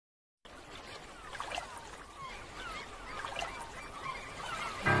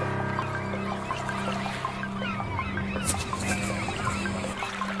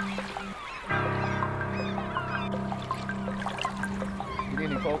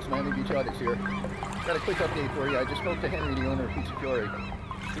folks, Miami Beach Audits here. Got a quick update for you. I just spoke to Henry, the owner of Pizza Fiore.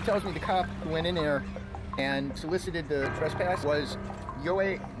 He tells me the cop who went in there and solicited the trespass was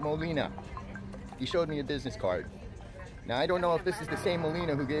Molina. He showed me a business card. Now, I don't know if this is the same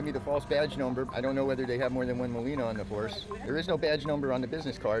Molina who gave me the false badge number. I don't know whether they have more than one Molina on the force. There is no badge number on the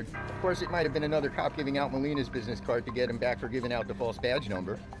business card. Of course, it might have been another cop giving out Molina's business card to get him back for giving out the false badge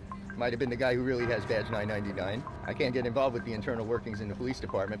number. Might have been the guy who really has badge 999. I can't get involved with the internal workings in the police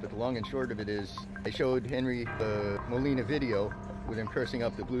department, but the long and short of it is I showed Henry the Molina video with him cursing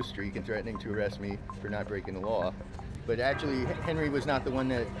up the blue streak and threatening to arrest me for not breaking the law. But actually, Henry was not the one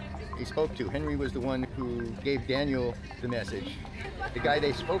that he spoke to. Henry was the one who gave Daniel the message. The guy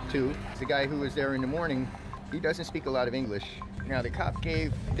they spoke to, the guy who was there in the morning, he doesn't speak a lot of English. Now, the cop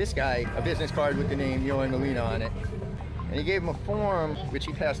gave this guy a business card with the name Molina on it. And he gave him a form, which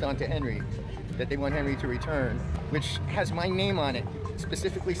he passed on to Henry, that they want Henry to return, which has my name on it. It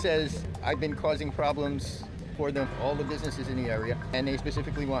specifically says I've been causing problems for them, all the businesses in the area, and they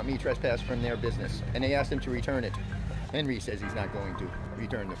specifically want me trespassed from their business. And they asked him to return it. Henry says he's not going to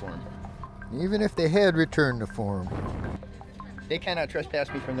return the form. Even if they had returned the form, they cannot trespass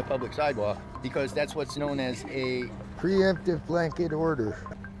me from the public sidewalk because that's what's known as a preemptive blanket order.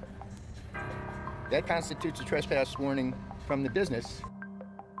 That constitutes a trespass warning from the business.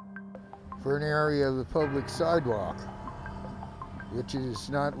 For an area of the public sidewalk, which is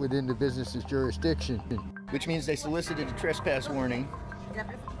not within the business's jurisdiction. Which means they solicited a trespass warning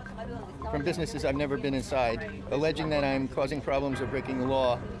from businesses I've never been inside, alleging that I'm causing problems or breaking the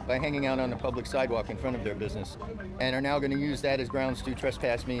law by hanging out on the public sidewalk in front of their business, and are now going to use that as grounds to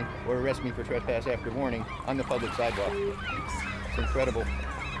trespass me or arrest me for trespass after warning on the public sidewalk. It's incredible.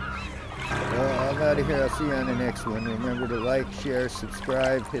 Well, I'm out of here. I'll see you on the next one. Remember to like, share,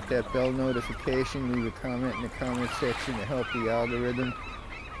 subscribe, hit that bell notification, leave a comment in the comment section to help the algorithm.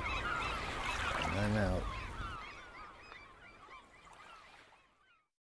 And I'm out.